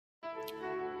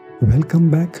Welcome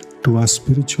back to our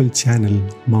spiritual channel,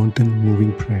 Mountain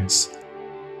Moving Prayers.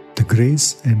 The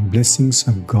grace and blessings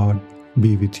of God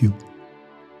be with you.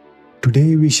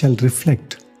 Today we shall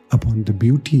reflect upon the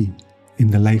beauty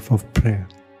in the life of prayer,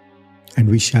 and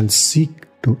we shall seek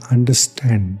to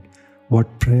understand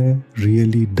what prayer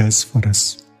really does for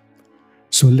us.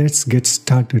 So let's get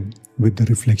started with the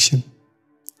reflection.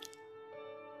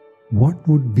 What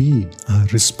would be our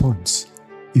response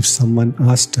if someone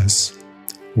asked us,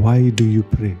 "Why do you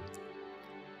pray?"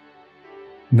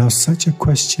 Now, such a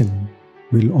question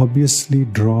will obviously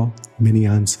draw many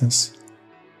answers,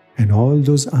 and all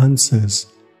those answers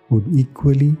would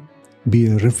equally be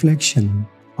a reflection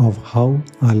of how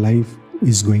our life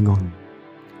is going on.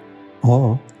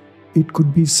 Or it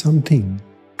could be something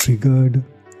triggered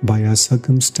by our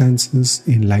circumstances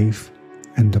in life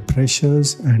and the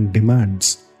pressures and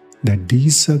demands that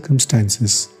these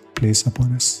circumstances place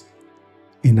upon us.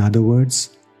 In other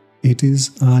words, it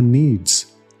is our needs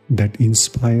that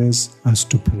inspires us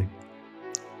to pray.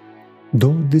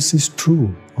 Though this is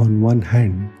true on one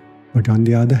hand, but on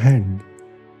the other hand,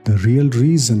 the real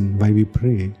reason why we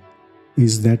pray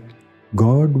is that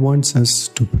God wants us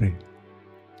to pray.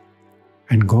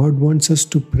 And God wants us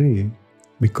to pray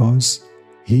because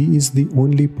He is the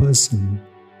only person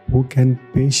who can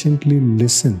patiently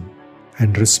listen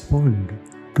and respond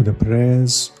to the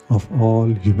prayers of all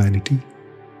humanity.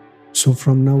 So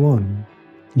from now on,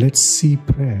 let's see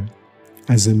prayer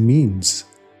as a means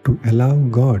to allow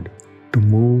God to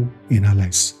move in our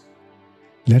lives.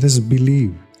 Let us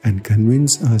believe and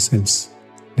convince ourselves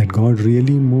that God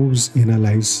really moves in our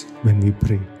lives when we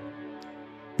pray.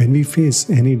 When we face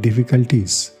any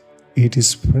difficulties, it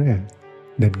is prayer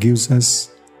that gives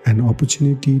us an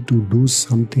opportunity to do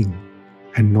something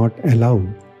and not allow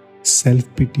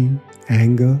self-pity,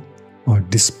 anger, or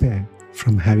despair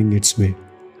from having its way.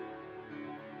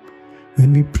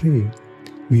 When we pray,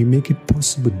 we make it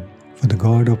possible for the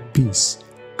God of peace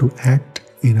to act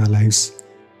in our lives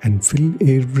and fill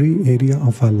every area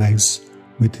of our lives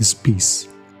with His peace.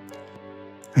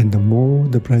 And the more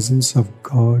the presence of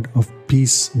God of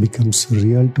peace becomes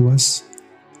real to us,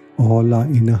 all our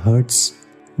inner hurts,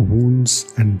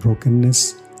 wounds, and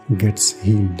brokenness gets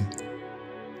healed.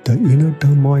 The inner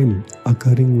turmoil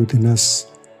occurring within us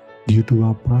due to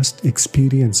our past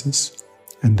experiences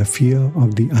and the fear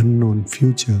of the unknown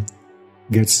future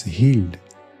gets healed,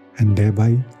 and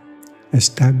thereby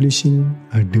establishing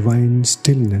a divine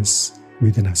stillness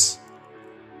within us.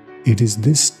 It is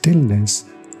this stillness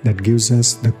that gives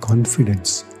us the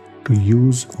confidence to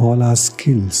use all our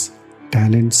skills,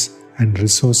 talents, and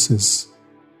resources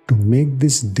to make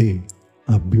this day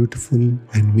a beautiful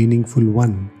and meaningful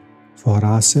one for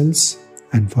ourselves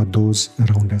and for those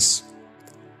around us.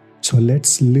 So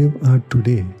let's live our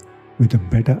today with a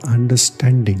better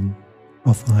understanding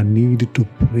of our need to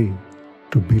pray,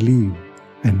 to believe,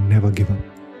 and never give up.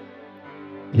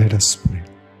 Let us pray.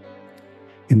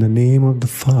 In the name of the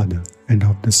Father, and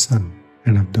of the Son,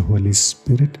 and of the Holy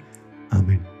Spirit.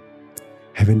 Amen.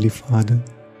 Heavenly Father,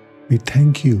 we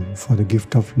thank You for the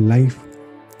gift of life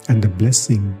and the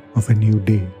blessing of a new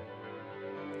day.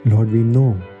 Lord, we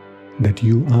know that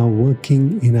You are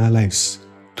working in our lives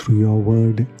through Your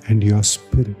Word and Your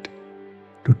Spirit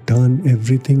to turn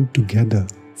everything together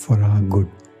for our good.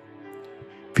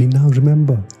 We now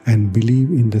remember and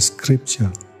believe in the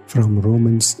scripture from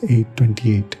Romans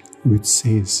 8:28, which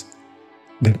says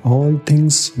that all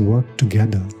things work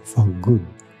together for good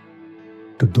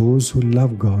to those who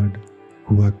love God,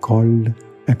 who are called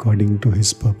according to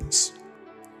His purpose.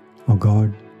 O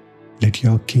God, let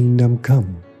Your kingdom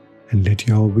come and let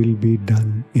Your will be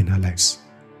done in our lives.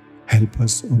 Help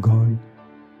us, O God,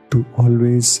 to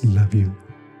always love You.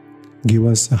 Give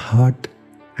us a heart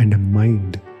and a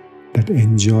mind that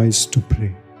enjoys to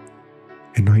pray.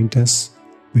 Anoint us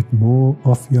with more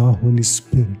of Your Holy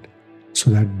Spirit, so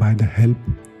that by the help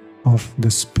of the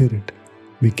Spirit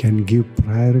we can give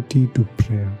priority to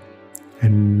prayer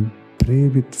and pray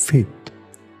with faith,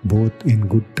 both in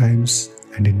good times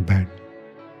and in bad.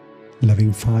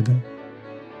 Loving Father,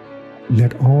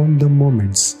 let all the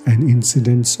moments and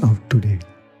incidents of today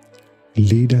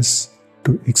lead us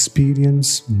to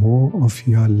experience more of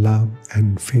Your love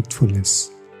and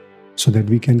faithfulness, so that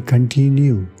we can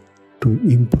continue to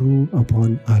improve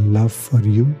upon our love for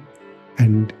You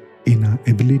and in our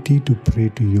ability to pray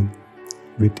to You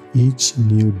with each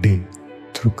new day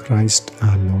through Christ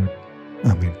our Lord.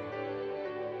 Amen.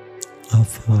 Our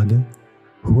Father,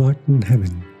 who art in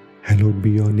heaven, hallowed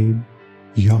be Your name.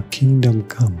 Your kingdom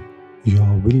come,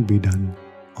 Your will be done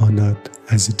on earth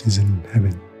as it is in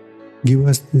heaven. Give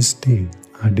us this day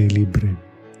our daily bread,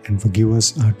 and forgive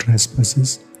us our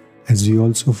trespasses, as we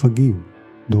also forgive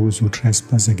those who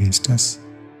trespass against us.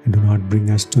 And do not bring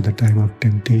us to the time of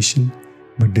temptation,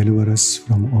 but deliver us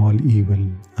from all evil.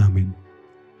 Amen.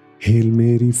 Hail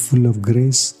Mary, full of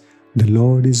grace, the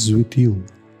Lord is with you.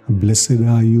 Blessed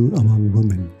are you among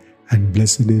women, and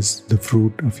blessed is the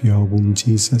fruit of your womb,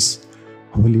 Jesus.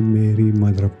 Holy Mary,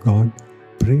 Mother of God,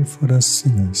 pray for us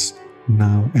sinners,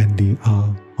 now and the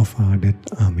hour of our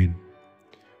death. Amen.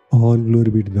 All glory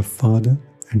be to the Father,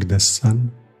 and to the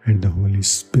Son, and the Holy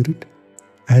Spirit,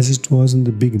 as it was in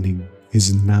the beginning,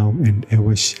 is now, and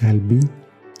ever shall be,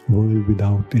 world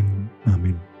without end.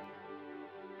 Amen.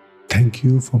 Thank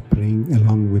you for praying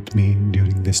along with me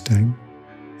during this time.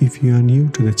 If you are new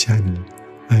to the channel,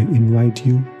 I invite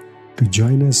you to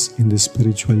join us in this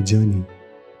spiritual journey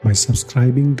by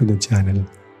subscribing to the channel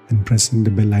and pressing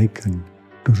the bell icon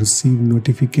to receive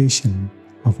notification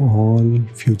of all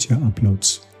future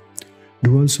uploads.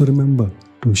 Do also remember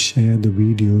to share the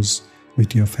videos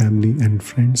with your family and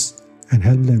friends and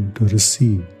help them to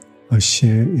receive or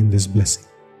share in this blessing.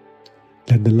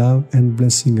 Let the love and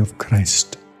blessing of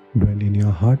Christ dwell in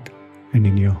your heart and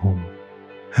in your home.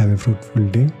 Have a fruitful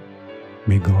day.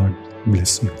 May God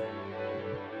bless you.